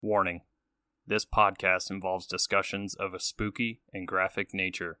Warning: this podcast involves discussions of a spooky and graphic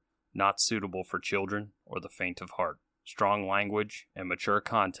nature, not suitable for children or the faint of heart. Strong language and mature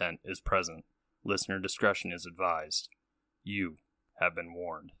content is present. Listener discretion is advised. You have been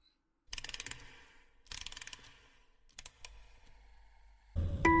warned.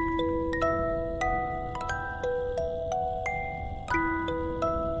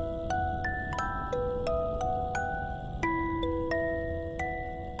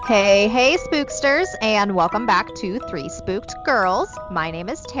 Hey, spooksters, and welcome back to Three Spooked Girls. My name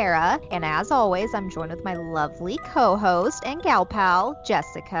is Tara, and as always, I'm joined with my lovely co-host and gal pal,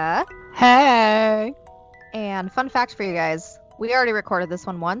 Jessica. Hey! And fun fact for you guys, we already recorded this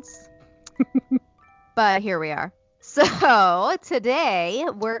one once, but here we are. So, today,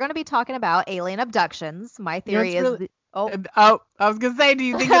 we're going to be talking about alien abductions. My theory is... I was going to say, do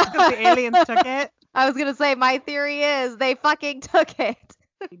you think it's because the aliens took it? I was going to say, my theory is they fucking took it.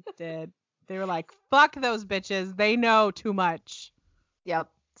 They did. They were like, fuck those bitches. They know too much. Yep.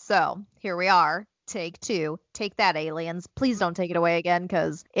 So here we are. Take two. Take that, aliens. Please don't take it away again,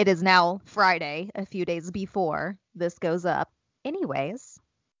 because it is now Friday, a few days before this goes up. Anyways,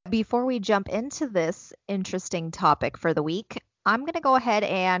 before we jump into this interesting topic for the week, I'm going to go ahead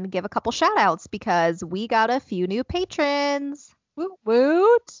and give a couple shout outs because we got a few new patrons. Woot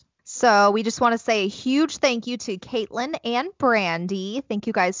woot. So we just want to say a huge thank you to Caitlin and Brandy. Thank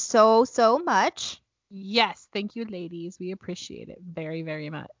you guys so much. Yes, thank you, ladies. We appreciate it very, very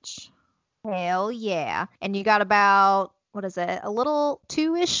much. Hell yeah. And you got about, a little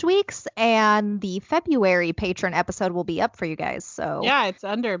 2-ish weeks, and the February patron episode will be up for you guys. So yeah, it's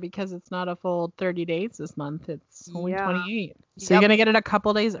under because it's not a full 30 days this month. It's only 28. So Yep. You're going to get it a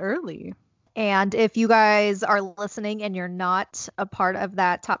couple days early. And if you guys are listening and you're not a part of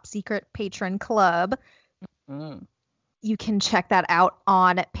that top secret patron club, you can check that out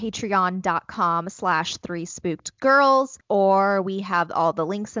on patreon.com/3spookedgirls, or we have all the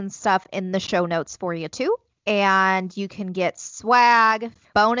links and stuff in the show notes for you too. And you can get swag,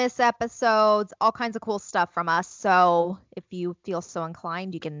 bonus episodes, all kinds of cool stuff from us. So if you feel so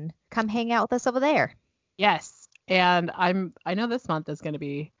inclined, you can come hang out with us over there. Yes. And I know this month is going to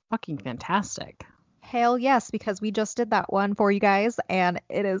be fucking fantastic. Hell yes, because we just did that one for you guys, and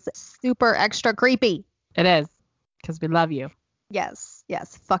it is super extra creepy. It is, because we love you. Yes,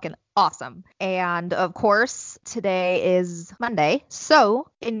 fucking awesome. And of course, today is Monday. So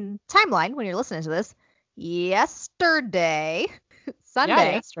in timeline, when you're listening to this, yesterday,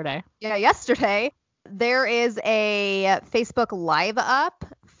 Sunday. Yeah, yesterday, there is a Facebook Live up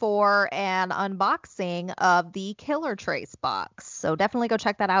for an unboxing of the Killer Trace box. So definitely go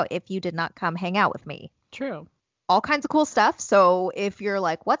check that out if you did not come hang out with me. True. All kinds of cool stuff. So if you're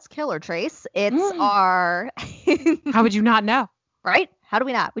like, what's Killer Trace? It's our... How would you not know? Right? How do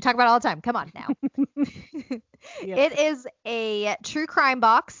we not? We talk about it all the time. Come on now. Yep. It is a true crime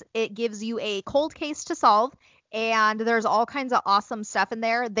box. It gives you a cold case to solve. And there's all kinds of awesome stuff in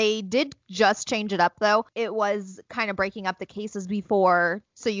there. They did just change it up, though. It was kind of breaking up the cases before,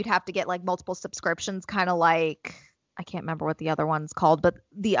 so you'd have to get like multiple subscriptions, kind of like, I can't remember what the other one's called, but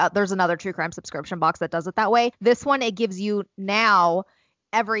there's another true crime subscription box that does it that way. This one, it gives you now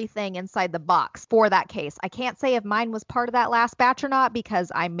everything inside the box for that case. I can't say if mine was part of that last batch or not, because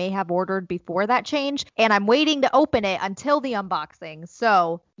I may have ordered before that change, and I'm waiting to open it until the unboxing.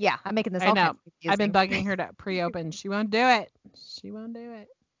 So yeah, I'm making this all kinds of confusing. I've been bugging her to pre-open. She won't do it.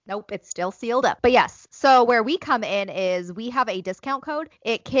 Nope, it's still sealed up. But yes, so where we come in is we have a discount code.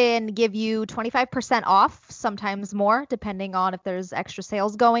 It can give you 25% off, sometimes more, depending on if there's extra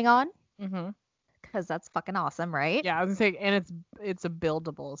sales going on. Because that's fucking awesome, right? Yeah, I was gonna say, and it's a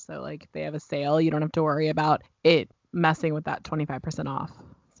buildable, so like if they have a sale, you don't have to worry about it messing with that 25% off.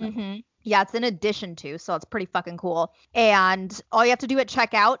 So. Yeah, it's in addition to, so it's pretty fucking cool. And all you have to do at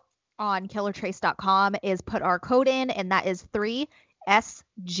checkout on killertrace.com is put our code in, and that is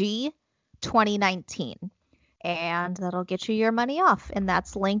 3SG2019. And that'll get you your money off, and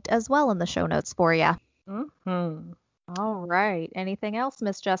that's linked as well in the show notes for you. All right. Anything else,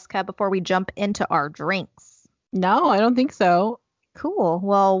 Miss Jessica, before we jump into our drinks? No, I don't think so. Cool.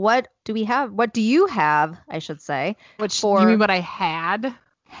 Well, what do we have? What do you have, I should say? You mean what I had?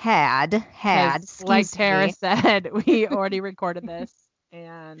 Had. Like Tara said, we already recorded this,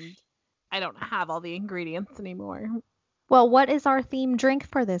 and I don't have all the ingredients anymore. Well, what is our theme drink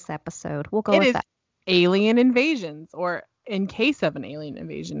for this episode? We'll go with that. Alien Invasions, or In Case of an Alien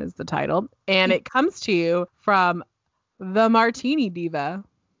Invasion is the title. And it comes to you from the Martini Diva.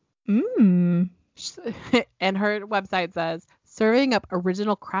 And her website says, serving up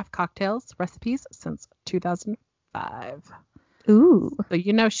original craft cocktails recipes since 2005. Ooh. So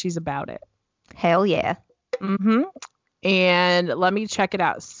you know she's about it. Hell yeah. Mm-hmm. And let me check it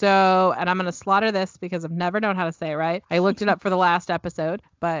out. So, and I'm going to slaughter this because I've never known how to say it right. I looked it up for the last episode,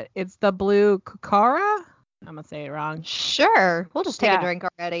 but it's the Blue Kukara. I'm going to say it wrong. Sure. We'll just take a drink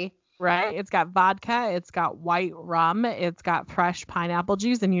already. Right. It's got vodka. It's got white rum. It's got fresh pineapple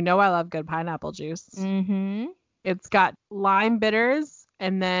juice. And you know I love good pineapple juice. Mm-hmm. It's got lime bitters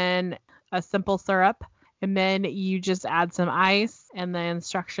and then a simple syrup. And then you just add some ice, and the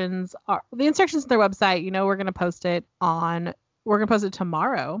instructions on their website. You know, we're going to post it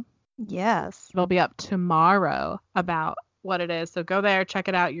tomorrow. Yes. It'll be up tomorrow about what it is. So go there, check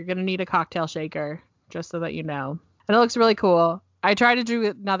it out. You're going to need a cocktail shaker, just so that you know. And it looks really cool. I tried to do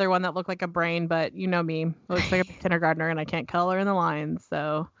another one that looked like a brain, but you know me. It looks like a kindergartner, and I can't color in the lines,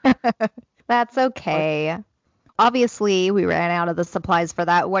 so. That's okay. Obviously, we ran out of the supplies for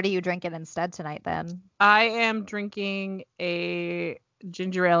that. What are you drinking instead tonight, then? I am drinking a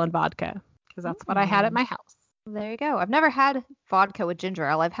ginger ale and vodka, because that's what I had at my house. There you go. I've never had vodka with ginger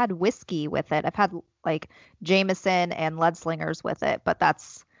ale. I've had whiskey with it. I've had, like, Jameson and Leadslingers with it, but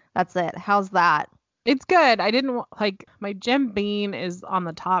that's it. How's that? It's good. I didn't like my Jim Beam is on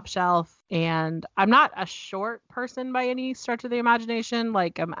the top shelf, and I'm not a short person by any stretch of the imagination.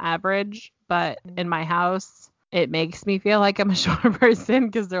 Like, I'm average, but in my house, it makes me feel like I'm a short person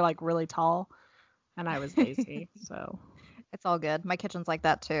because they're like really tall, and I was lazy. So it's all good. My kitchen's like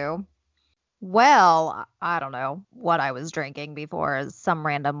that too. Well, I don't know what I was drinking before, some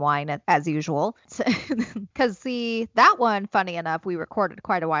random wine as usual. Because see, that one, funny enough, we recorded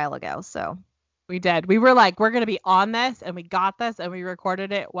quite a while ago. So we did. We were like, we're going to be on this, and we got this, and we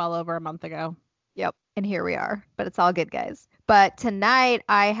recorded it well over a month ago. Yep. And here we are. But it's all good, guys. But tonight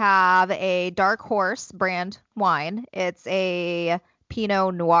I have a Dark Horse brand wine. It's a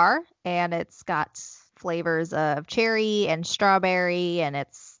Pinot Noir, and it's got flavors of cherry and strawberry, and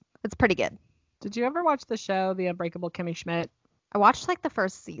it's pretty good. Did you ever watch the show The Unbreakable Kimmy Schmidt? I watched like the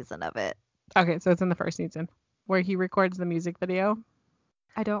first season of it. Okay, so it's in the first season where he records the music video.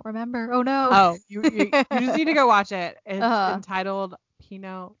 I don't remember. Oh no. Oh, you just need to go watch it. It's entitled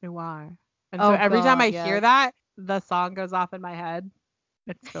Pinot Noir. And so every time I hear that, the song goes off in my head.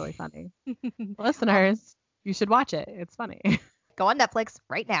 It's really funny. Listeners, you should watch it. It's funny. Go on Netflix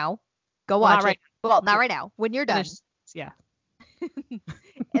right now. Go watch it. Well, not right now. When you're done. Yeah.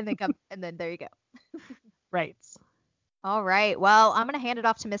 and then there you go. Right. All right. Well, I'm going to hand it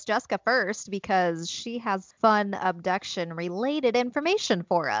off to Miss Jessica first because she has fun abduction related information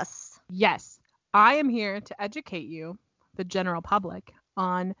for us. Yes. I am here to educate you, the general public,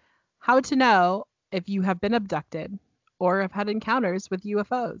 on how to know if you have been abducted or have had encounters with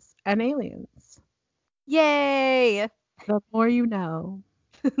UFOs and aliens. Yay! The more you know.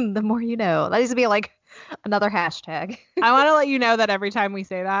 The more you know. That needs to be like another hashtag. I want to let you know that every time we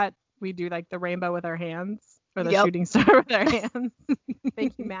say that, we do like the rainbow with our hands or the shooting star with our hands.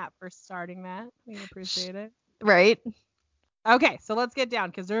 Thank you, Matt, for starting that. We appreciate it. Right. Okay, so let's get down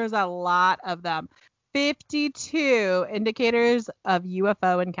because there's a lot of them. 52 indicators of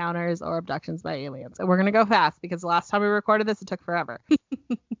UFO encounters or abductions by aliens. And we're going to go fast because the last time we recorded this, it took forever.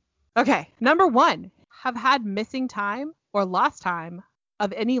 Okay, number 1, have had missing time or lost time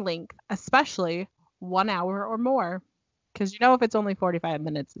of any length, especially 1 hour or more. Because you know if it's only 45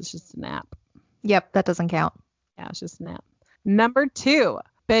 minutes, it's just a nap. Yep, that doesn't count. Yeah, it's just a nap. Number 2,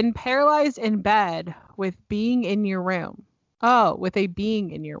 been paralyzed in bed with being in your room. Oh, with a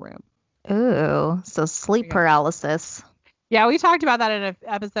being in your room. Ooh, so sleep paralysis. Yeah, we talked about that in an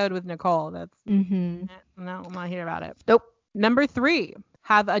episode with Nicole. That's no, I'm not here about it. Nope. Number 3,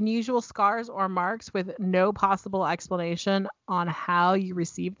 have unusual scars or marks with no possible explanation on how you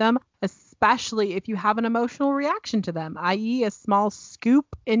receive them, especially if you have an emotional reaction to them, i.e. a small scoop,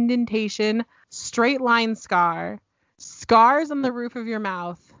 indentation, straight line scar, scars on the roof of your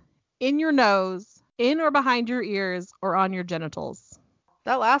mouth, in your nose, in or behind your ears, or on your genitals.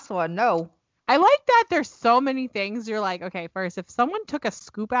 That last one, no. I like that there's so many things. You're like, okay, first, if someone took a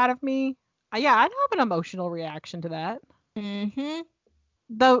scoop out of me, I'd have an emotional reaction to that. Mm-hmm.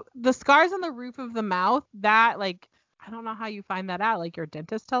 The scars on the roof of the mouth, that, like, I don't know how you find that out. Like, your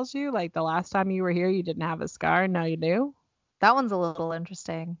dentist tells you, like, the last time you were here, you didn't have a scar, and now you do? That one's a little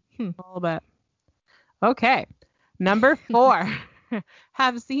interesting. A little bit. Okay. Number 4.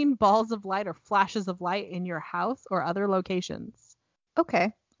 Have seen balls of light or flashes of light in your house or other locations.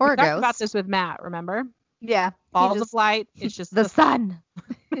 Okay. Or we talked about this with Matt, remember? Yeah. Balls of light. It's just the sun.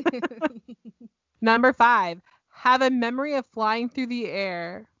 Number 5. Have a memory of flying through the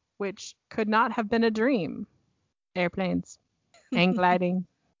air, which could not have been a dream. Airplanes. Hang gliding.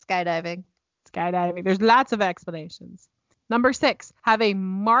 Skydiving. There's lots of explanations. Number 6, have a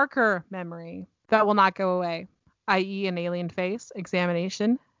marker memory that will not go away, i.e. an alien face,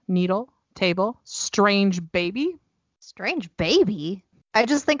 examination, needle, table, strange baby. Strange baby? I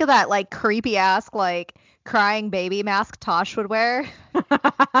just think of that like creepy ass like crying baby mask Tosh would wear.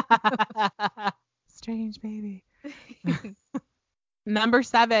 Strange baby. Number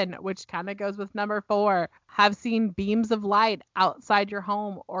 7, which kind of goes with number 4, have seen beams of light outside your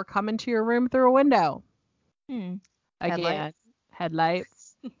home or come into your room through a window. Again,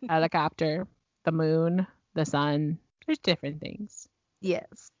 headlights, helicopter, the moon, the sun. There's different things.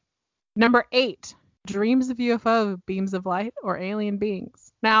 Yes. Number 8, dreams of UFO, beams of light, or alien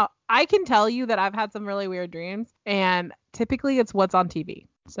beings. Now, I can tell you that I've had some really weird dreams, and typically it's what's on TV.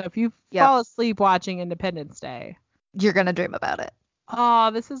 So if you fall asleep watching Independence Day, you're going to dream about it. Oh,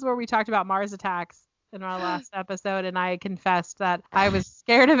 this is where we talked about Mars attacks in our last episode, and I confessed that I was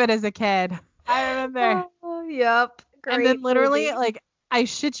scared of it as a kid. I remember. Oh, yep. Great and then literally, movie. like, I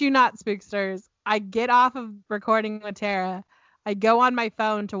shit you not, Spooksters, I get off of recording with Tara. I go on my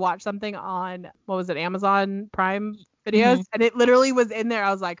phone to watch something on, what was it, Amazon Prime videos, and it literally was in there. I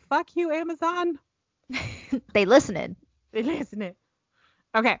was like, fuck you, Amazon. They listened.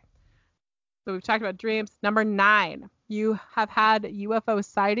 Okay. So we've talked about dreams. Number 9, you have had UFO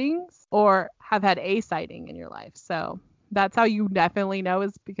sightings or have had a sighting in your life. So that's how you definitely know,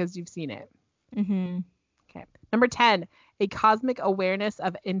 is because you've seen it. Okay. Number 10, a cosmic awareness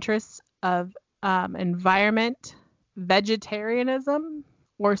of interests of environment, vegetarianism,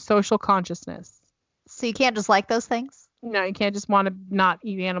 or social consciousness. So you can't just like those things? No, you can't just want to not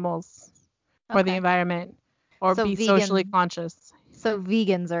eat animals or the environment or be socially conscious. So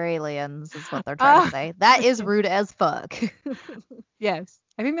vegans are aliens is what they're trying to say. That is rude as fuck. Yes.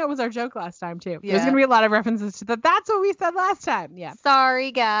 I think that was our joke last time, too. Yeah. There's going to be a lot of references to that. That's what we said last time. Yeah.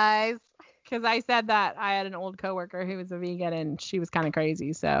 Sorry, guys. Because I said that I had an old coworker who was a vegan and she was kind of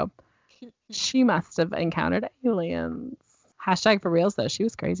crazy. So she must have encountered aliens. Hashtag for reals, though. She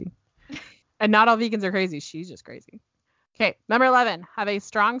was crazy. And not all vegans are crazy. She's just crazy. Okay. Number 11, have a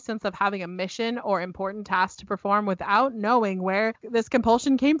strong sense of having a mission or important task to perform without knowing where this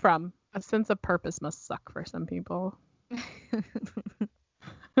compulsion came from. A sense of purpose must suck for some people.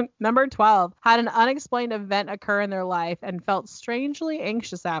 Number 12, had an unexplained event occur in their life and felt strangely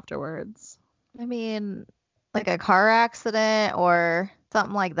anxious afterwards. I mean, like a car accident or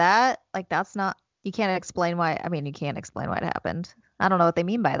something like that. Like that's not, you can't explain why. I mean, you can't explain why it happened. I don't know what they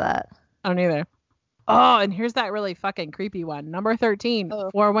mean by that. I don't either. Oh, and here's that really fucking creepy one. Number 13,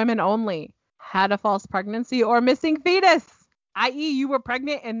 for women only, had a false pregnancy or missing fetus. I.e., you were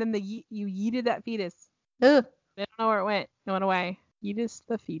pregnant and then you yeeted that fetus. Ugh. They don't know where it went. It went away. Yeetus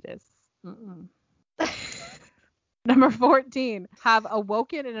the fetus. Number 14, have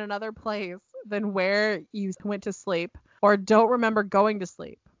awoken in another place than where you went to sleep or don't remember going to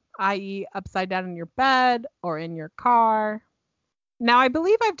sleep, i.e. upside down in your bed or in your car. Now, I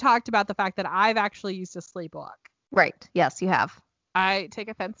believe I've talked about the fact that I've actually used to sleepwalk. Right. Yes, you have. I take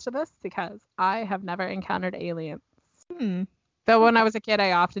offense to this because I have never encountered aliens. Hmm. Though when I was a kid,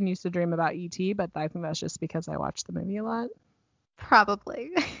 I often used to dream about E.T., but I think that's just because I watched the movie a lot.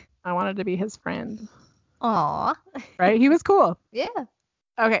 Probably. I wanted to be his friend. Aw. Right? He was cool. Yeah.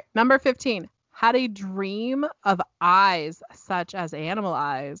 Okay, number 15. Had a dream of eyes, such as animal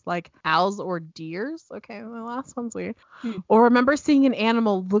eyes, like owls or deers. Okay, the last one's weird. Or remember seeing an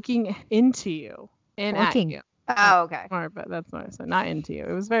animal looking into you. At you. Oh, okay. But that's what I said. Not into you.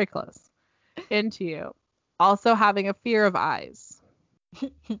 It was very close. Into you. Also having a fear of eyes. I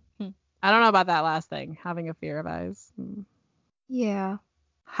don't know about that last thing. Having a fear of eyes. Yeah.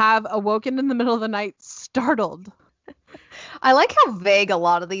 Have awoken in the middle of the night startled. I like how vague a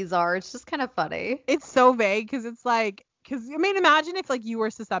lot of these are. It's just kind of funny. It's so vague because it's like, I mean, imagine if like you were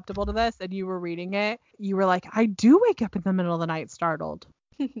susceptible to this and you were reading it. You were like, I do wake up in the middle of the night startled.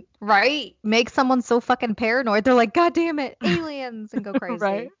 Right? Make someone so fucking paranoid. They're like, God damn it, aliens, and go crazy.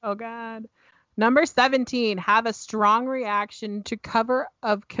 Right? Oh, God. Number 17, have a strong reaction to cover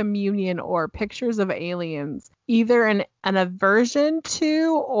of communion or pictures of aliens, either an aversion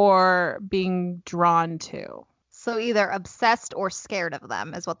to or being drawn to. So either obsessed or scared of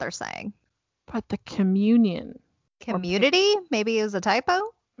them is what they're saying. But the communion. Community? Maybe it was a typo?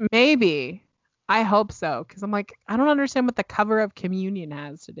 Maybe. I hope so. Because I'm like, I don't understand what the cover of communion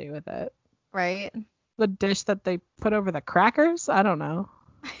has to do with it. Right. The dish that they put over the crackers? I don't know.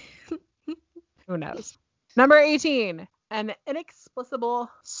 Who knows? Number 18, an inexplicable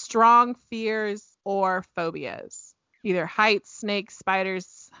strong fears or phobias. Either heights, snakes,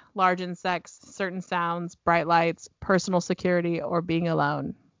 spiders, large insects, certain sounds, bright lights, personal security, or being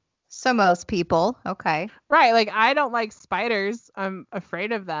alone. So most people. Okay. Right. Like, I don't like spiders. I'm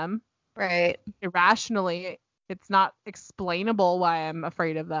afraid of them. Right. Irrationally, it's not explainable why I'm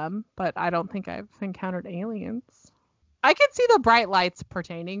afraid of them, but I don't think I've encountered aliens. I can see the bright lights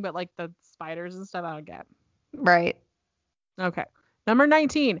pertaining, but like the spiders and stuff, I don't get. Right. Okay. Number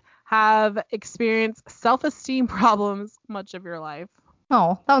 19, have experienced self-esteem problems much of your life.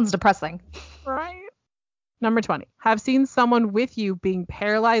 Oh, that one's depressing. Right. Number 20, have seen someone with you being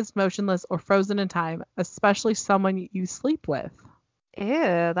paralyzed, motionless, or frozen in time, especially someone you sleep with.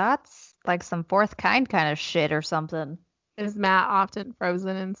 Ew, that's like some fourth kind of shit or something. Is Matt often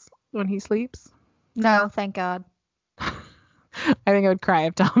frozen when he sleeps? No, thank God. I think I would cry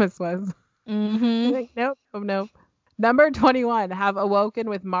if Thomas was. Mm-hmm. Nope. Oh, nope. Number 21, have awoken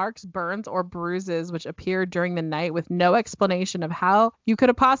with marks, burns, or bruises which appeared during the night with no explanation of how you could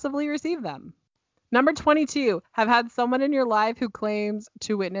have possibly received them. Number 22, have had someone in your life who claims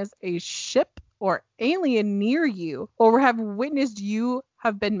to witness a ship or alien near you, or have witnessed you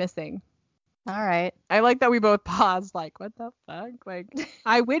have been missing. All right. I like that we both paused, like, what the fuck? Like,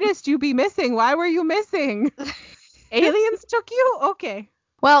 I witnessed you be missing. Why were you missing? Aliens took you? Okay.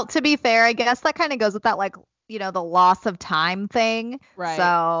 Well, to be fair, I guess that kind of goes with that, like, the loss of time thing. Right.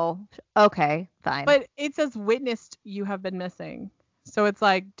 So, okay, fine. But it says witnessed you have been missing. So it's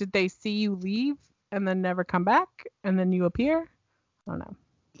like, did they see you leave and then never come back and then you appear? I don't know.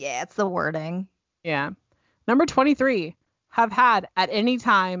 Yeah, it's the wording. Yeah. Number 23, have had at any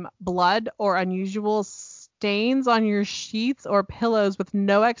time blood or unusual stains on your sheets or pillows with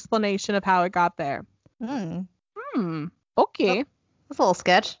no explanation of how it got there. Okay. That's a little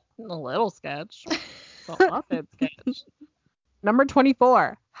sketch. A little sketch. A lot of sketch. Number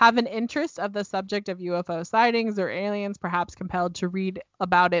 24, have an interest of the subject of UFO sightings or aliens, perhaps compelled to read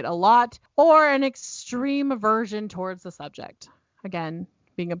about it a lot, or an extreme aversion towards the subject. Again,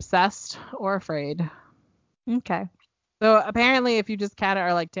 being obsessed or afraid. Okay. So apparently if you just kind of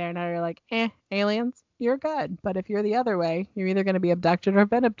are like Tara and I are like, aliens, you're good. But if you're the other way, you're either going to be abducted or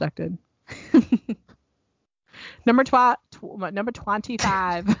been abducted. Number 25. I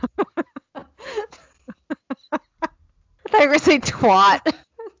thought you were going to say twat.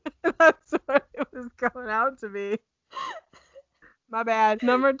 That's what it was going out to be. My bad.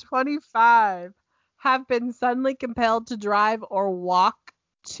 Number 25. Have been suddenly compelled to drive or walk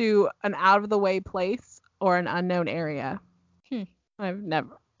to an out-of-the-way place or an unknown area. I've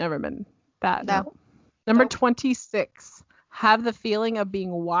never been that. No. Number 26. Have the feeling of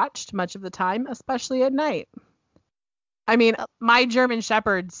being watched much of the time, especially at night. I mean, my German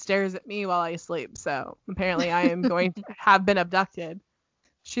Shepherd stares at me while I sleep, so apparently I am going to have been abducted.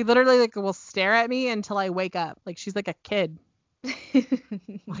 She literally will stare at me until I wake up. Like, she's like a kid.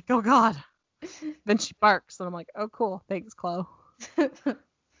 Like, oh God. Then she barks, and I'm like, oh, cool. Thanks, Chloe.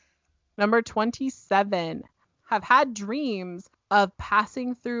 Number 27. Have had dreams of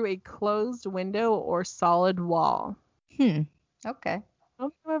passing through a closed window or solid wall. Okay. I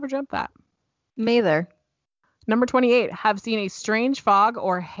don't think I've ever dreamt that. Me either. Number 28. Have seen a strange fog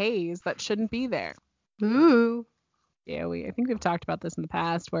or haze that shouldn't be there. Ooh. Yeah, I think we've talked about this in the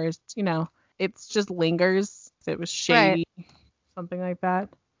past, where it's just lingers. It was shady, right. Something like that.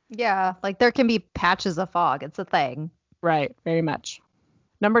 Yeah, like there can be patches of fog. It's a thing. Right, very much.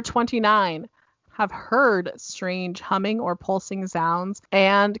 Number 29. Have heard strange humming or pulsing sounds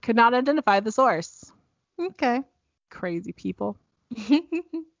and could not identify the source. Okay. Crazy people.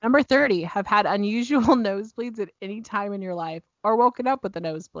 Number 30. Have had unusual nosebleeds at any time in your life or woken up with a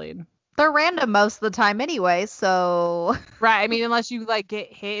nosebleed. They're random most of the time anyway, so. Right. I mean, unless you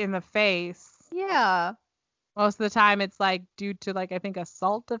get hit in the face. Yeah. Most of the time it's due to I think a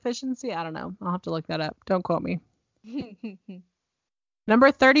salt deficiency. I don't know. I'll have to look that up. Don't quote me.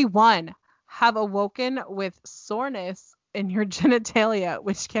 Number 31. Have awoken with soreness in your genitalia,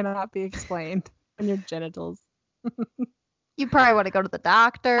 which cannot be explained. In your genitals. You probably want to go to the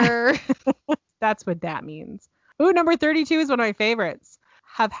doctor. That's what that means. Ooh, number 32 is one of my favorites.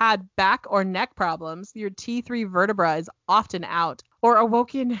 Have had back or neck problems. Your T3 vertebra is often out. Or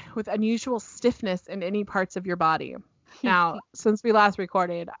awoken with unusual stiffness in any parts of your body. Now, since we last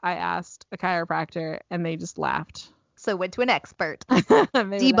recorded, I asked a chiropractor and they just laughed. So went to an expert.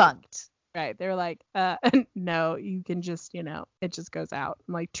 Debunked. Right. They were like, no, you can just, it just goes out.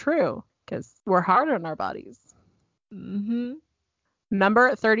 I'm like, true, because we're hard on our bodies. Mm-hmm.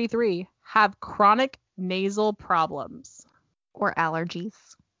 Number 33, have chronic nasal problems. Or allergies.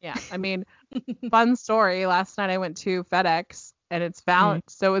 Yeah. I mean, fun story. Last night I went to FedEx And it's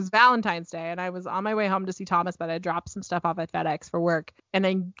so it was Valentine's Day, and I was on my way home to see Thomas, but I dropped some stuff off at FedEx for work. And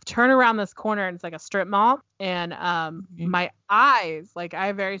I turn around this corner, and it's like a strip mall. And my eyes, like I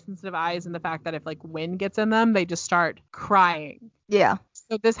have very sensitive eyes, and the fact that if like wind gets in them, they just start crying. Yeah.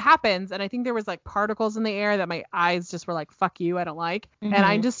 So this happens, and I think there was like particles in the air that my eyes just were like, fuck you, I don't like. And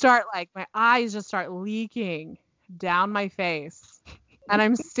I just start like, my eyes just start leaking down my face. And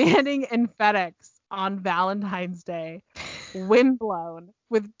I'm standing in FedEx on Valentine's Day, windblown,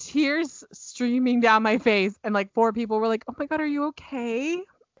 with tears streaming down my face. And like 4 people were like, oh my God, are you okay?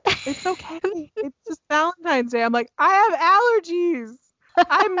 It's okay. It's just Valentine's Day. I'm like, I have allergies.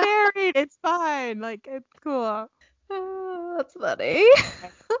 I'm married. It's fine. Like, it's cool. That's funny.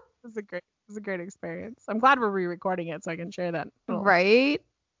 It was a great experience. I'm glad we're re-recording it so I can share that. Right?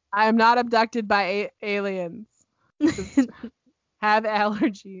 I am not abducted by aliens. Have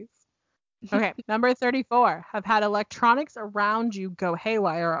allergies. Okay, number 34. Have had electronics around you go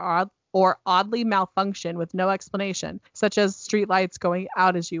haywire or oddly malfunction with no explanation, such as streetlights going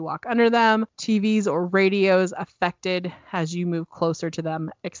out as you walk under them, TVs or radios affected as you move closer to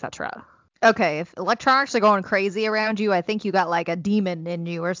them, etc. Okay, if electronics are going crazy around you, I think you got like a demon in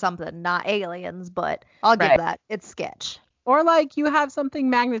you or something, not aliens, but I'll give that. It's sketch. Or like you have something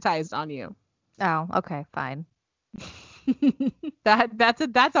magnetized on you. Oh, okay, fine.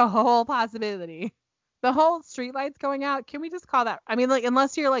 That's a whole possibility. The whole streetlights going out, can we just call that? I mean, like,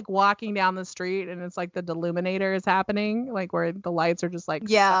 unless you're like walking down the street and it's like the deluminator is happening, like where the lights are just like,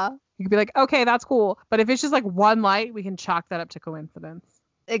 yeah, you could be like, okay, that's cool. But if it's just like one light, we can chalk that up to coincidence.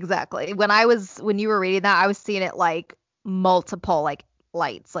 Exactly. When you were reading that, I was seeing it like multiple like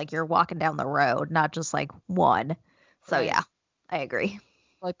lights, like you're walking down the road, not just like one. So Right. Yeah, I agree.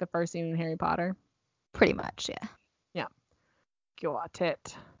 Like the first scene in Harry Potter. Pretty much, yeah. Got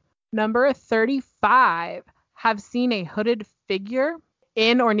it. Number 35. Have seen a hooded figure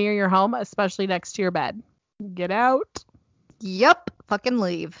in or near your home, especially next to your bed. Get out. Yep. Fucking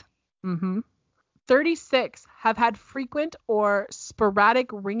leave. 36. Have had frequent or sporadic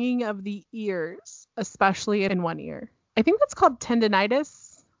ringing of the ears, especially in one ear. I think that's called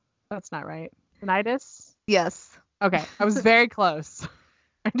tendinitis. That's not right. Tinnitus? Yes. Okay. I was very close.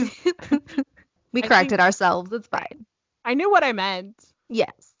 We corrected ourselves. It's fine. I knew what I meant.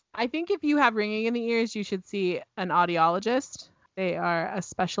 Yes. I think if you have ringing in the ears, you should see an audiologist. They are a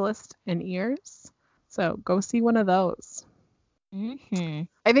specialist in ears. So go see one of those. Mm-hmm.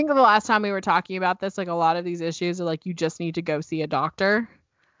 I think the last time we were talking about this, like a lot of these issues are like you just need to go see a doctor.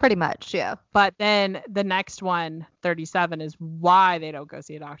 Pretty much, yeah. But then the next one, 37, is why they don't go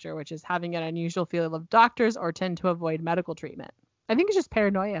see a doctor, which is having an unusual feeling of doctors or tend to avoid medical treatment. I think it's just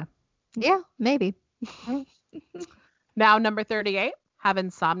paranoia. Yeah, maybe. Now, number 38, have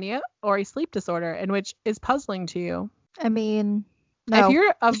insomnia or a sleep disorder in which is puzzling to you. I mean, no. If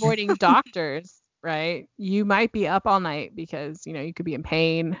you're avoiding doctors, right, you might be up all night because, you know, you could be in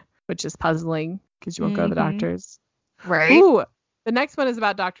pain, which is puzzling because you won't go to the doctors. Right. Ooh, the next one is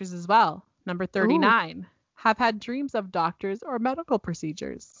about doctors as well. Number 39, have had dreams of doctors or medical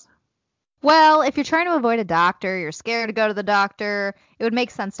procedures. Well, if you're trying to avoid a doctor, you're scared to go to the doctor, it would make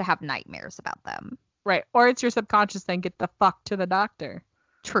sense to have nightmares about them. Right. Or it's your subconscious saying, get the fuck to the doctor.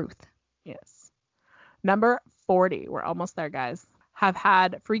 Truth. Yes. Number 40. We're almost there, guys. Have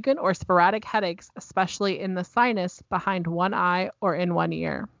had frequent or sporadic headaches, especially in the sinus behind one eye or in one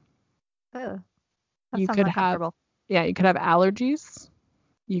ear. Oh, You could have allergies.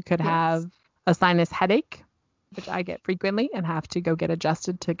 You could have a sinus headache, which I get frequently and have to go get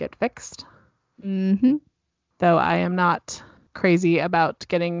adjusted to get fixed. Mm-hmm. Though I am not crazy about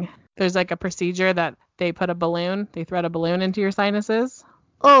getting... There's like a procedure that they thread a balloon into your sinuses.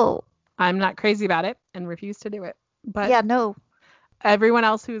 Oh. I'm not crazy about it and refuse to do it. But yeah, no. Everyone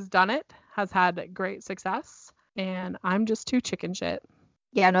else who's done it has had great success. And I'm just too chicken shit.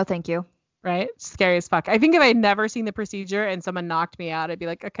 Yeah, no, thank you. Right? Scary as fuck. I think if I'd never seen the procedure and someone knocked me out, I'd be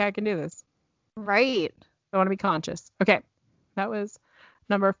like, okay, I can do this. Right. I want to be conscious. Okay. That was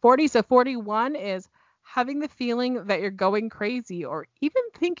number 40. So 41 is having the feeling that you're going crazy or even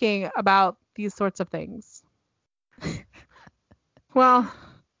thinking about these sorts of things. Well,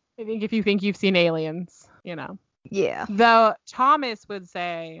 I think if you think you've seen aliens, you know. Yeah. Though Thomas would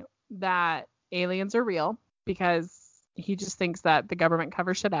say that aliens are real because he just thinks that the government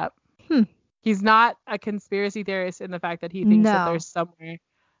covers shit up. He's not a conspiracy theorist in the fact that he thinks that there's somewhere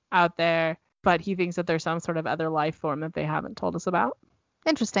out there, but he thinks that there's some sort of other life form that they haven't told us about.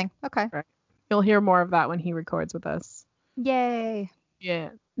 Interesting. Okay. Right. You'll hear more of that when he records with us. Yay. Yeah.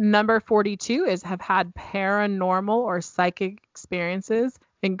 Number 42 is have had paranormal or psychic experiences,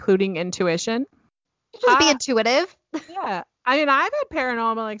 including intuition. Just be intuitive. Yeah. I mean, I've had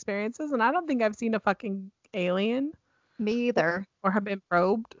paranormal experiences, and I don't think I've seen a fucking alien Me either. or have been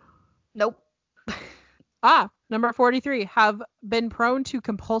probed. Nope. Number 43, have been prone to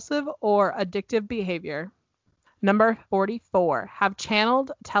compulsive or addictive behavior. Number 44, have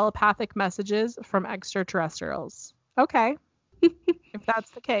channeled telepathic messages from extraterrestrials. Okay. If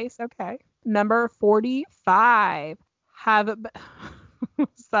that's the case, okay. Number 45,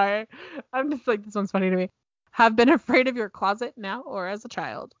 sorry, I'm just like, this one's funny to me. Have been afraid of your closet now or as a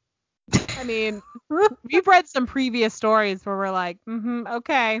child. I mean, we've read some previous stories where we're like,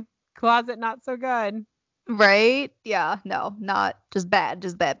 okay, closet not so good. Right? Yeah. No, not just bad.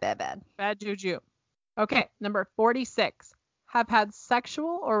 Just bad. Bad juju. Okay, number 46. Have had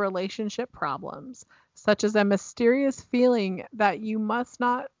sexual or relationship problems, such as a mysterious feeling that you must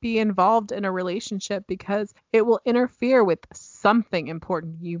not be involved in a relationship because it will interfere with something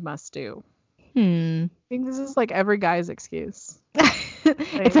important you must do. I think this is like every guy's excuse.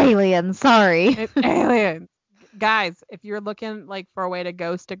 It's aliens. Sorry. It's aliens. Guys, if you're looking like for a way to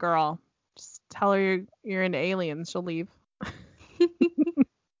ghost a girl, just tell her you're into aliens. She'll leave.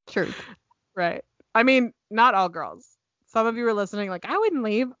 True. Right. I mean, not all girls. Some of you are listening like, I wouldn't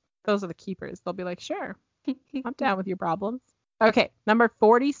leave. Those are the keepers. They'll be like, sure, I'm down with your problems. Okay, number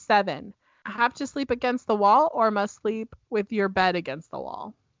 47. Have to sleep against the wall or must sleep with your bed against the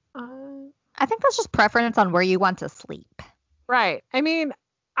wall? I think that's just preference on where you want to sleep. Right. I mean,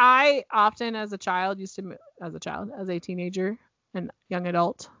 I often as a teenager and young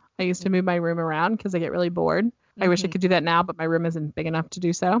adult, I used to move my room around because I get really bored. I wish I could do that now, but my room isn't big enough to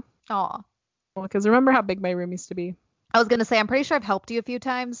do so. Aw. Well, because remember how big my room used to be? I was going to say, I'm pretty sure I've helped you a few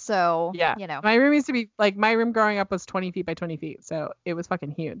times, so, yeah. You know. My room used to be, like, my room growing up was 20 feet by 20 feet, so it was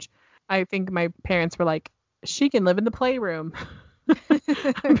fucking huge. I think my parents were like, she can live in the playroom.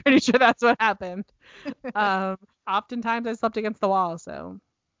 I'm pretty sure that's what happened. Oftentimes I slept against the wall, so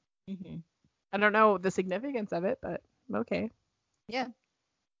I don't know the significance of it, but okay. Yeah.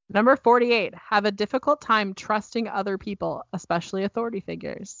 Number 48, have a difficult time trusting other people, especially authority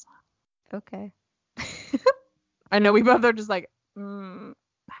figures. Okay. I know we both are just like,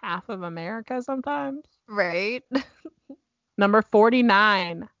 half of America sometimes. Right. Number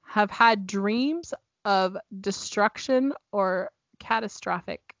 49, have had dreams of destruction or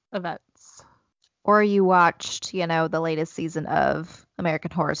catastrophic events. Or you watched, the latest season of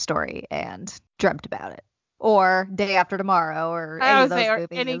American Horror Story and dreamt about it. Or Day After Tomorrow or any of those movies.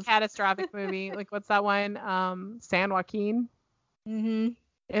 Any catastrophic movie. Like, what's that one? San Joaquin.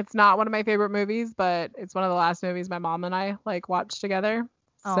 It's not one of my favorite movies, but it's one of the last movies my mom and I watched together.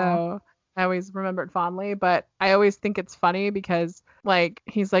 Aww. So I always remember it fondly, but I always think it's funny because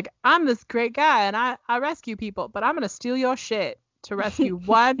he's like, I'm this great guy and I rescue people, but I'm going to steal your shit to rescue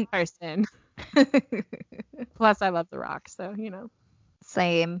one person. Plus I love The Rock. So,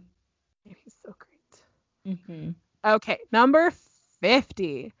 Same. He's so great. Okay. Number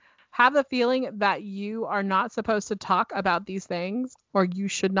 50. Have the feeling that you are not supposed to talk about these things or you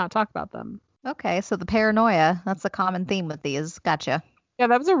should not talk about them. Okay, so the paranoia, that's a common theme with these. Gotcha. Yeah,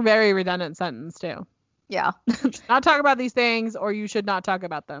 that was a very redundant sentence too. Yeah. Not talk about these things or you should not talk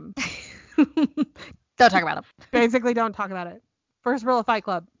about them. Don't talk about them. Basically, don't talk about it. First rule of Fight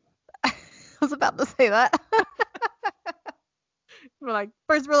Club. I was about to say that. We're like,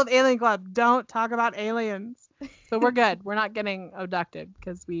 first rule of Alien Club, don't talk about aliens. So we're good. We're not getting abducted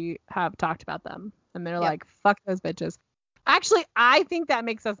because we have talked about them. And they're like, fuck those bitches. Actually, I think that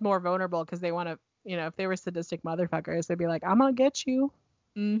makes us more vulnerable because they want to, if they were sadistic motherfuckers, they'd be like, I'm going to get you.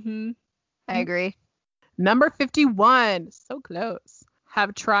 I agree. Number 51. So close.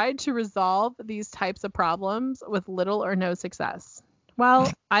 Have tried to resolve these types of problems with little or no success.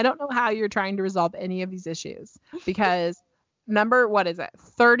 Well, I don't know how you're trying to resolve any of these issues because... Number,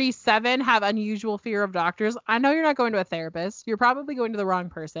 37, have unusual fear of doctors. I know you're not going to a therapist. You're probably going to the wrong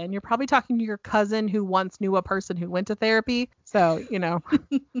person. You're probably talking to your cousin who once knew a person who went to therapy. So,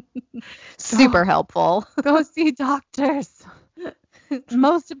 Super helpful. Go see doctors.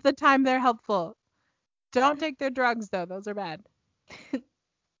 Most of the time they're helpful. Don't take their drugs, though. Those are bad.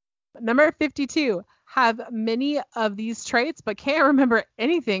 Number 52, have many of these traits, but can't remember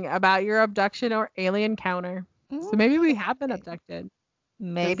anything about your abduction or alien encounter. So maybe we have been abducted.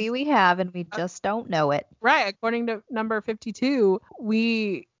 Maybe we have, and we just don't know it. Right. According to number 52,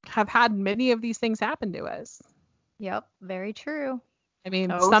 we have had many of these things happen to us. Yep. Very true. I mean,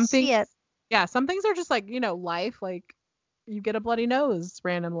 some things are just life. Like, you get a bloody nose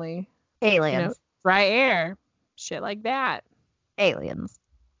randomly. Aliens. Dry air. Shit like that. Aliens.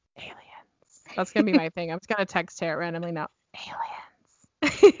 That's going to be my thing. I'm just going to text Tara randomly now.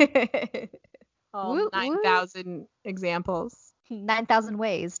 Aliens. Woo, woo. 9,000 examples. 9,000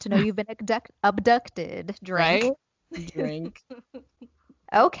 ways to know you've been abducted. Drink. Right? Drink.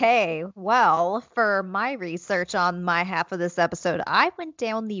 Okay, well, for my research on my half of this episode, I went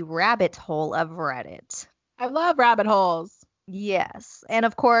down the rabbit hole of Reddit. I love rabbit holes. Yes. And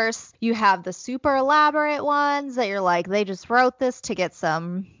of course, you have the super elaborate ones that you're like, they just wrote this to get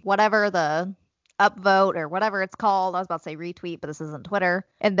some whatever the upvote or whatever it's called. I was about to say retweet, but this isn't Twitter.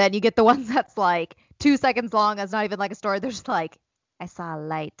 And then you get the ones that's like 2 seconds long. It's not even like a story. They're just like, I saw a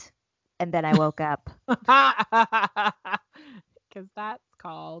light and then I woke up. Because that's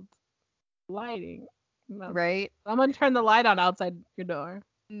called lighting. Right? Someone turned the light on outside your door.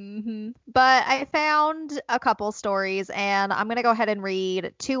 But I found a couple stories and I'm going to go ahead and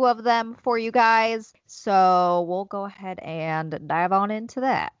read 2 of them for you guys. So we'll go ahead and dive on into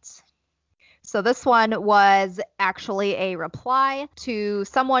that. So this one was actually a reply to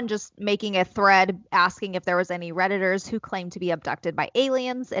someone just making a thread asking if there was any Redditors who claimed to be abducted by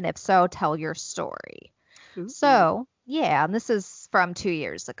aliens, and if so, tell your story. Ooh. So, yeah, and this is from 2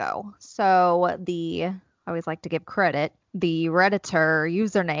 years ago. So I always like to give credit. The Redditor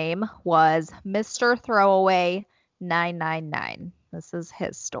username was Mr. Throwaway 999. This is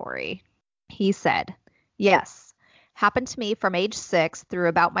his story. He said, yes, happened to me from age 6 through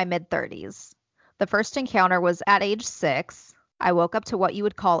about my mid-30s. The first encounter was at age 6. I woke up to what you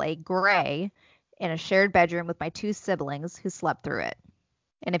would call a gray in a shared bedroom with my 2 siblings who slept through it.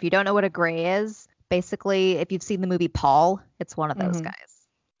 And if you don't know what a gray is, basically, if you've seen the movie Paul, it's one of those guys.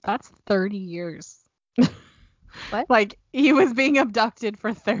 That's 30 years. What? Like, he was being abducted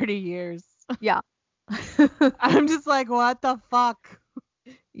for 30 years. Yeah. I'm just like, what the fuck?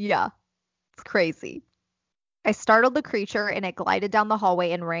 Yeah. It's crazy. I startled the creature and it glided down the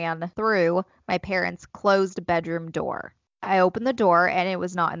hallway and ran through my parents' closed bedroom door. I opened the door and it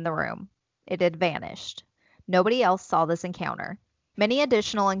was not in the room. It had vanished. Nobody else saw this encounter. Many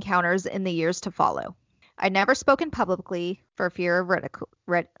additional encounters in the years to follow. I'd never spoken publicly for fear of ridicule.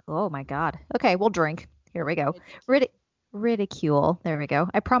 Oh my God. Okay, we'll drink. Here we go. Ridicule. There we go.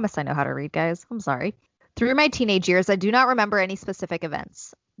 I promise I know how to read, guys. I'm sorry. Through my teenage years, I do not remember any specific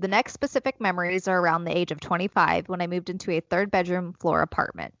events. The next specific memories are around the age of 25 when I moved into a 3rd bedroom floor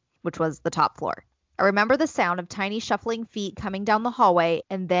apartment, which was the top floor. I remember the sound of tiny shuffling feet coming down the hallway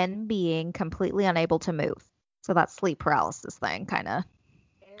and then being completely unable to move. So that sleep paralysis thing, kind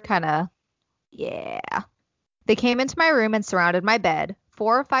of, yeah. They came into my room and surrounded my bed,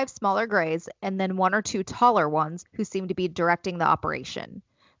 4 or 5 smaller grays, and then 1 or 2 taller ones who seemed to be directing the operation.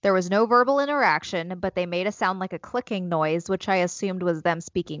 There was no verbal interaction, but they made a sound like a clicking noise, which I assumed was them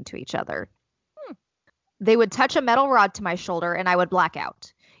speaking to each other. They would touch a metal rod to my shoulder and I would black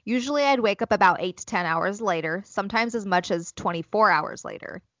out. Usually I'd wake up about 8 to 10 hours later, sometimes as much as 24 hours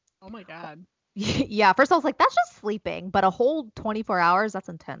later. Oh my God. Yeah, first I was like, that's just sleeping, but a whole 24 hours, that's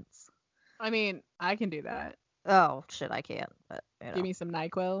intense. I mean, I can do that. Oh, shit, I can't. But, Give me some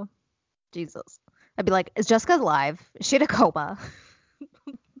NyQuil. Jesus. I'd be like, is Jessica alive? Is she in a coma?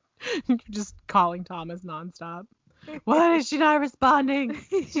 Just calling Thomas nonstop. Why is she not responding?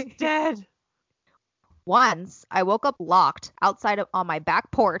 She's dead. Once, I woke up locked outside on my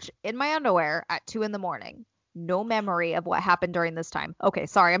back porch in my underwear at 2 a.m. No memory of what happened during this time. Okay,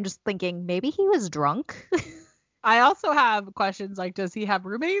 sorry, I'm just thinking maybe he was drunk. I also have questions like, does he have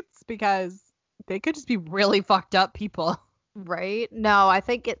roommates? Because they could just be really fucked up people. Right? No, I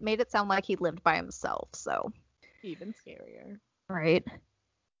think it made it sound like he lived by himself, so. Even scarier. Right.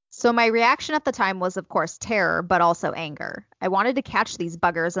 So my reaction at the time was, of course, terror, but also anger. I wanted to catch these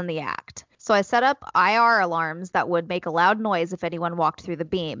buggers in the act. So I set up IR alarms that would make a loud noise if anyone walked through the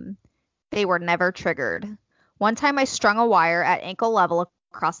beam. They were never triggered. One time I strung a wire at ankle level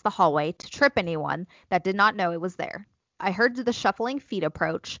across the hallway to trip anyone that did not know it was there. I heard the shuffling feet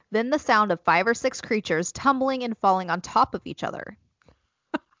approach, then the sound of 5 or 6 creatures tumbling and falling on top of each other.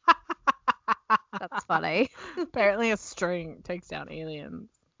 That's funny. Apparently a string takes down aliens.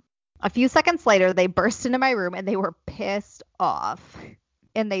 A few seconds later, they burst into my room and they were pissed off.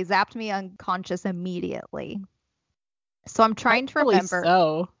 And they zapped me unconscious immediately. So I'm trying to remember.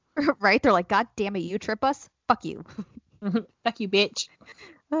 So. Right? They're like, God damn it, you trip us? Fuck you. Fuck you, bitch.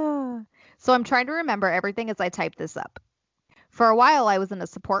 So I'm trying to remember everything as I type this up. For a while, I was in a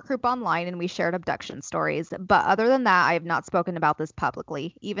support group online and we shared abduction stories. But other than that, I have not spoken about this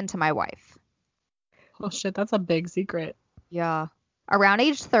publicly, even to my wife. Oh shit, that's a big secret. Yeah. Around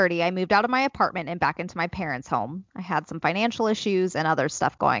age 30, I moved out of my apartment and back into my parents' home. I had some financial issues and other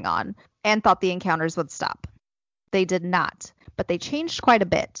stuff going on and thought the encounters would stop. They did not, but they changed quite a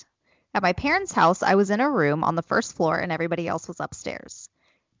bit. At my parents' house, I was in a room on the first floor and everybody else was upstairs.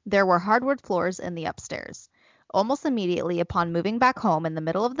 There were hardwood floors in the upstairs. Almost immediately upon moving back home in the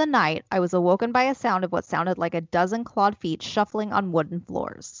middle of the night, I was awoken by a sound of what sounded like a dozen clawed feet shuffling on wooden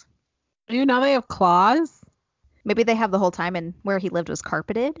floors. You know they have claws? Maybe they have the whole time and where he lived was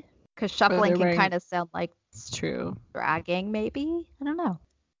carpeted? Because shuffling can wearing- kind of sound like It's true. dragging, maybe? I don't know.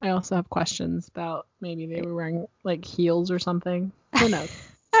 I also have questions about maybe they were wearing like heels or something. Who knows?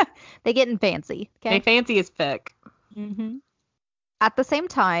 They getting fancy. Okay. They fancy as fuck. Mm-hmm. At the same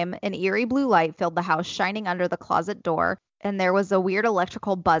time, an eerie blue light filled the house, shining under the closet door, and there was a weird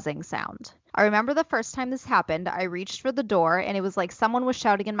electrical buzzing sound. I remember the first time this happened, I reached for the door, and it was like someone was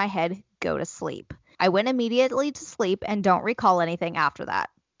shouting in my head, "Go to sleep." I went immediately to sleep and don't recall anything after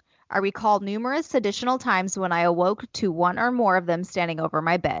that. I recall numerous additional times when I awoke to one or more of them standing over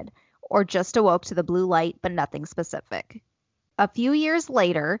my bed, or just awoke to the blue light, but nothing specific. A few years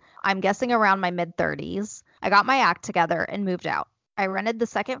later, I'm guessing around my mid-30s, I got my act together and moved out. I rented the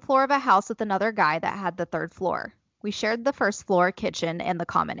second floor of a house with another guy that had the third floor. We shared the first floor, kitchen, and the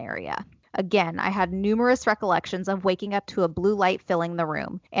common area. Again, I had numerous recollections of waking up to a blue light filling the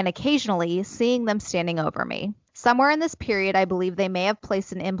room, and occasionally seeing them standing over me. Somewhere in this period, I believe they may have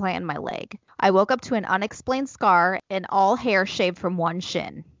placed an implant in my leg. I woke up to an unexplained scar and all hair shaved from one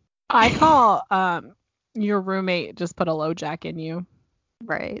shin. I call your roommate just put a low jack in you.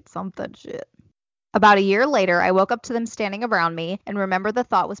 Right, something shit. About a year later, I woke up to them standing around me and remember the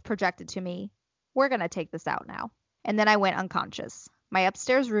thought was projected to me, "We're going to take this out now." And then I went unconscious. My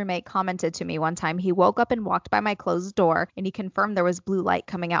upstairs roommate commented to me one time he woke up and walked by my closed door and he confirmed there was blue light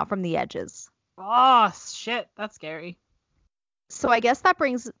coming out from the edges. Oh, shit. That's scary. So I guess that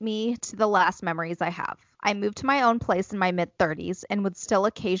brings me to the last memories I have. I moved to my own place in my mid-30s and would still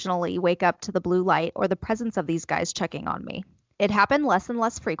occasionally wake up to the blue light or the presence of these guys checking on me. It happened less and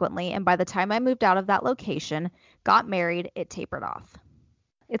less frequently, and by the time I moved out of that location, got married, it tapered off.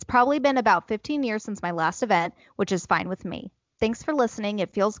 It's probably been about 15 years since my last event, which is fine with me. Thanks for listening.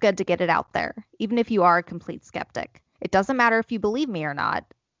 It feels good to get it out there, even if you are a complete skeptic. It doesn't matter if you believe me or not.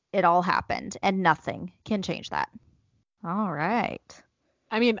 It all happened, and nothing can change that. All right.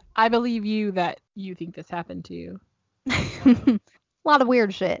 I mean, I believe you that you think this happened to you. A lot of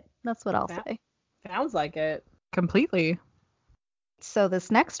weird shit. That's what I'll say. Sounds like it. Completely. So this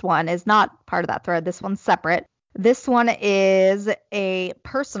next one is not part of that thread. This one's separate. This one is a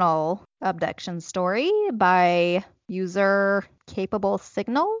personal abduction story by user Capable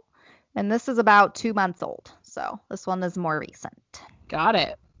Signal. And this is about 2 months old. So this one is more recent. Got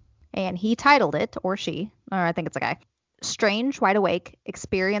it. And he titled it, or she, or I think it's a guy, "Strange Wide Awake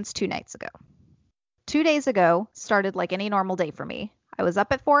Experience 2 nights ago." 2 days ago started like any normal day for me. I was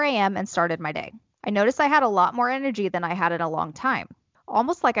up at 4 a.m. and started my day. I noticed I had a lot more energy than I had in a long time.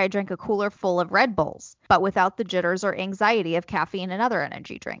 Almost like I drank a cooler full of Red Bulls, but without the jitters or anxiety of caffeine and other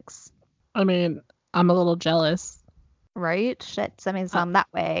energy drinks. I mean, I'm a little jealous. Right? Shit, send me some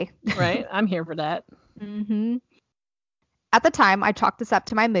that way. Right? I'm here for that. Mm-hmm. At the time, I chalked this up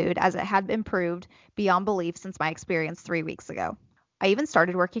to my mood as it had improved beyond belief since my experience 3 weeks ago. I even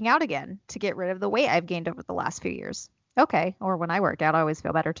started working out again to get rid of the weight I've gained over the last few years. Okay, or when I work out, I always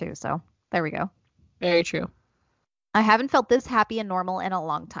feel better too, so there we go. Very true. I haven't felt this happy and normal in a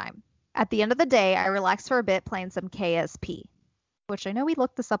long time. At the end of the day, I relaxed for a bit playing some KSP, which I know we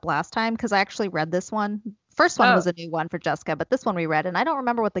looked this up last time because I actually read this one. First one was a new one for Jessica, but this one we read, and I don't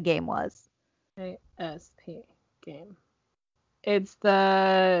remember what the game was. KSP game. It's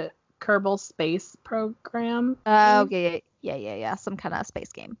the Kerbal Space Program. Oh, yeah. Some kind of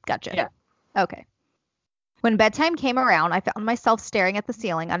space game. Gotcha. Yeah. Okay. When bedtime came around, I found myself staring at the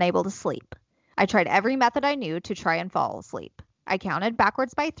ceiling, unable to sleep. I tried every method I knew to try and fall asleep. I counted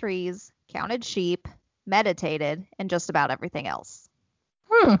backwards by threes, counted sheep, meditated, and just about everything else.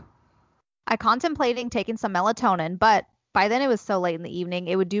 I contemplated taking some melatonin, but by then it was so late in the evening,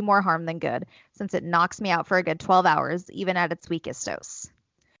 it would do more harm than good, since it knocks me out for a good 12 hours, even at its weakest dose.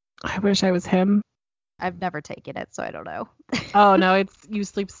 I wish I was him. I've never taken it, so I don't know. Oh, no, you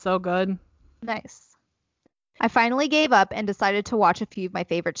sleep so good. Nice. I finally gave up and decided to watch a few of my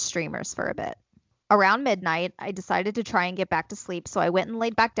favorite streamers for a bit. Around midnight, I decided to try and get back to sleep, so I went and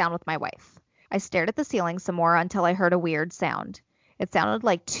laid back down with my wife. I stared at the ceiling some more until I heard a weird sound. It sounded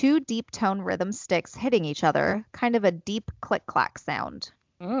like 2 deep-tone rhythm sticks hitting each other, kind of a deep click-clack sound.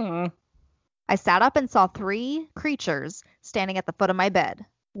 I sat up and saw 3 creatures standing at the foot of my bed.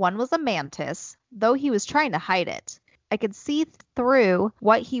 One was a mantis, though he was trying to hide it. I could see through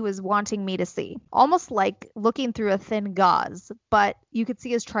what he was wanting me to see, almost like looking through a thin gauze, but you could see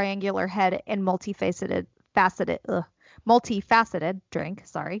his triangular head and multifaceted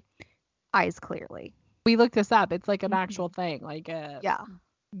eyes clearly. We looked this up. It's like an actual thing. Like Yeah.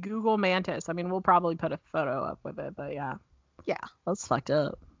 Google mantis. I mean, we'll probably put a photo up with it, but yeah. Yeah. That's fucked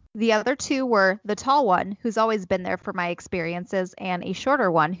up. The other two were the tall one, who's always been there for my experiences, and a shorter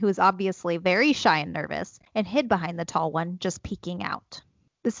one who is obviously very shy and nervous and hid behind the tall one, just peeking out.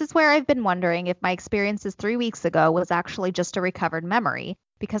 This is where I've been wondering if my experiences 3 weeks ago was actually just a recovered memory,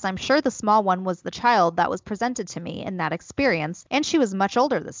 because I'm sure the small one was the child that was presented to me in that experience, and she was much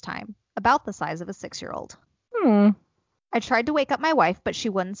older this time, about the size of a 6-year-old. I tried to wake up my wife, but she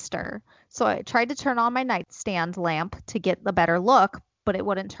wouldn't stir, so I tried to turn on my nightstand lamp to get a better look, but it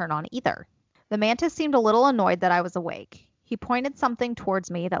wouldn't turn on either. The mantis seemed a little annoyed that I was awake. He pointed something towards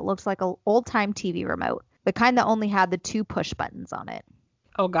me that looked like an old-time TV remote, the kind that only had the 2 push buttons on it.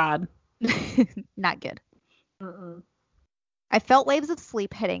 Oh, God. Not good. I felt waves of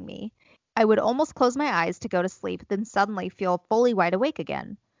sleep hitting me. I would almost close my eyes to go to sleep, then suddenly feel fully wide awake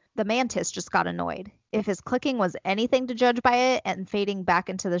again. The mantis just got annoyed, if his clicking was anything to judge by it, and fading back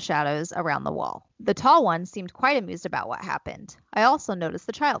into the shadows around the wall. The tall one seemed quite amused about what happened. I also noticed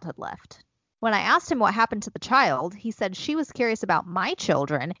the child had left. When I asked him what happened to the child, he said she was curious about my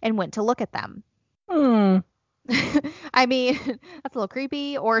children and went to look at them. I mean, that's a little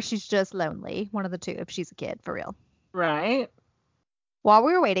creepy, or she's just lonely. One of the two, if she's a kid, for real. Right. While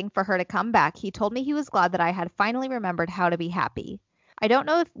we were waiting for her to come back, he told me he was glad that I had finally remembered how to be happy. I don't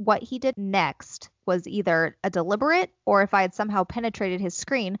know if what he did next was either a deliberate or if I had somehow penetrated his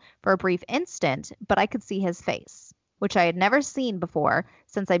screen for a brief instant, but I could see his face, which I had never seen before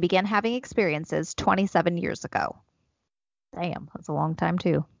since I began having experiences 27 years ago. Damn, that's a long time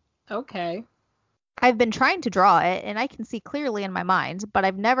too. Okay. I've been trying to draw it, and I can see clearly in my mind, but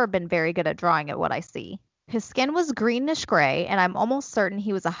I've never been very good at drawing at what I see. His skin was greenish gray, and I'm almost certain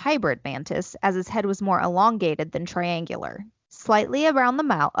he was a hybrid mantis, as his head was more elongated than triangular. Slightly around the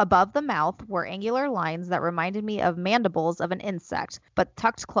mouth, above the mouth, were angular lines that reminded me of mandibles of an insect, but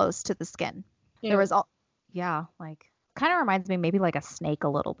tucked close to the skin. Yeah. There was kind of reminds me maybe like a snake a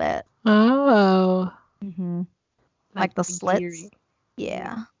little bit. Oh. Like the slits.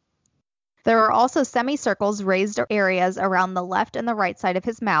 Yeah. There were also semicircles, raised areas around the left and the right side of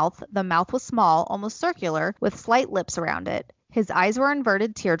his mouth. The mouth was small, almost circular, with slight lips around it. His eyes were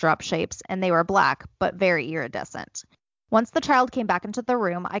inverted teardrop shapes, and they were black, but very iridescent. Once the child came back into the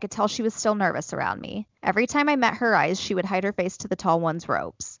room, I could tell she was still nervous around me. Every time I met her eyes, she would hide her face to the tall one's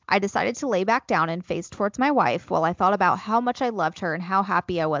robes. I decided to lay back down and face towards my wife while I thought about how much I loved her and how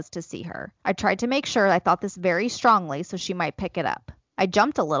happy I was to see her. I tried to make sure I thought this very strongly so she might pick it up. I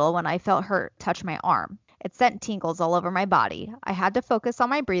jumped a little when I felt her touch my arm. It sent tingles all over my body. I had to focus on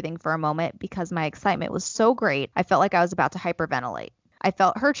my breathing for a moment because my excitement was so great, I felt like I was about to hyperventilate. I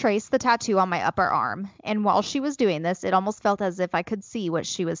felt her trace the tattoo on my upper arm, and while she was doing this, it almost felt as if I could see what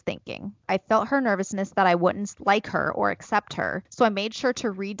she was thinking. I felt her nervousness that I wouldn't like her or accept her, so I made sure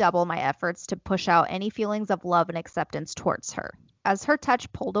to redouble my efforts to push out any feelings of love and acceptance towards her. As her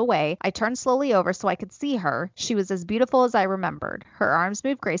touch pulled away, I turned slowly over so I could see her. She was as beautiful as I remembered. Her arms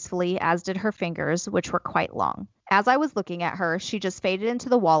moved gracefully, as did her fingers, which were quite long. As I was looking at her, she just faded into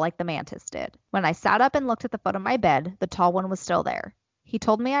the wall like the mantis did. When I sat up and looked at the foot of my bed, the tall one was still there. He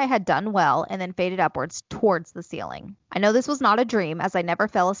told me I had done well and then faded upwards towards the ceiling. I know this was not a dream, as I never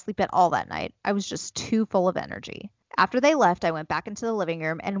fell asleep at all that night. I was just too full of energy. After they left, I went back into the living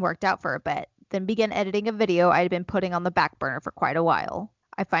room and worked out for a bit, then began editing a video I had been putting on the back burner for quite a while.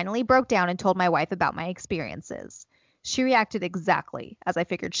 I finally broke down and told my wife about my experiences. She reacted exactly as I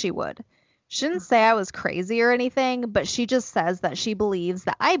figured she would. She didn't say I was crazy or anything, but she just says that she believes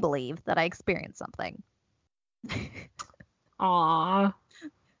that I believe that I experienced something. Aww.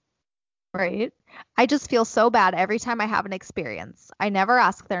 Right? I just feel so bad every time I have an experience. I never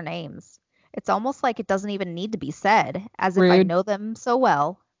ask their names. It's almost like it doesn't even need to be said, as if I know them so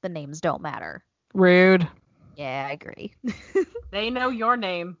well, the names don't matter. Rude. Yeah, I agree. They know your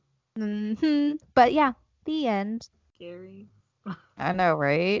name. But yeah, the end. Scary. I know,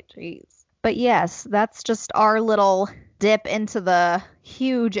 right? Jeez. But yes, that's just our little dip into the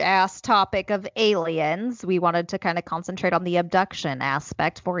huge ass topic of aliens. We wanted to kind of concentrate on the abduction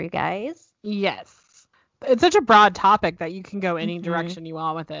aspect for you guys. Yes. It's such a broad topic that you can go any direction you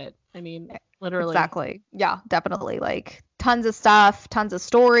want with it. I mean, literally. Exactly. Yeah, definitely. Like tons of stuff, tons of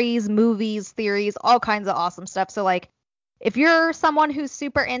stories, movies, theories, all kinds of awesome stuff. So like if you're someone who's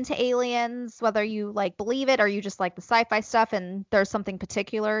super into aliens, whether you like believe it or you just like the sci-fi stuff and there's something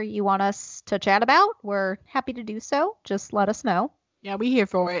particular you want us to chat about, we're happy to do so. Just let us know. Yeah, we here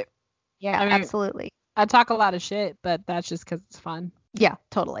for it. Yeah, I mean, absolutely. I talk a lot of shit, but that's just because it's fun. Yeah,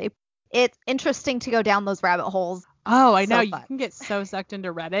 totally. It's interesting to go down those rabbit holes. Oh, I know. You can get so sucked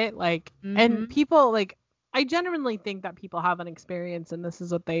into Reddit. Like, and people like, I genuinely think that people have an experience and this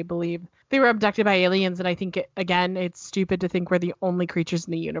is what they believe. They were abducted by aliens, and I think, again, it's stupid to think we're the only creatures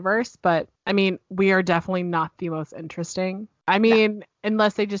in the universe, but I mean, we are definitely not the most interesting. I mean,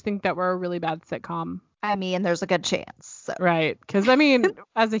 unless they just think that we're a really bad sitcom. I mean, there's a good chance. So. Right. Because, I mean,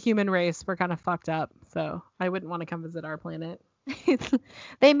 as a human race, we're kind of fucked up, so I wouldn't want to come visit our planet.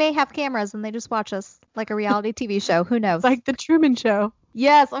 They may have cameras and they just watch us like a reality TV show. Who knows? Like The Truman Show.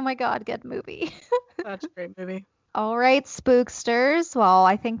 Yes. Oh my God. Good movie. Such a great movie. All right, spooksters. Well,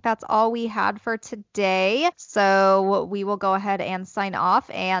 I think that's all we had for today. So we will go ahead and sign off,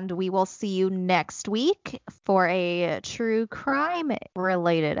 and we will see you next week for a true crime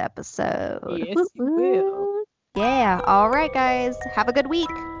related episode. Yes, you will. Yeah. All right, guys. Have a good week.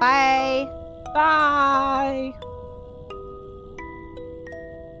 Bye. Bye.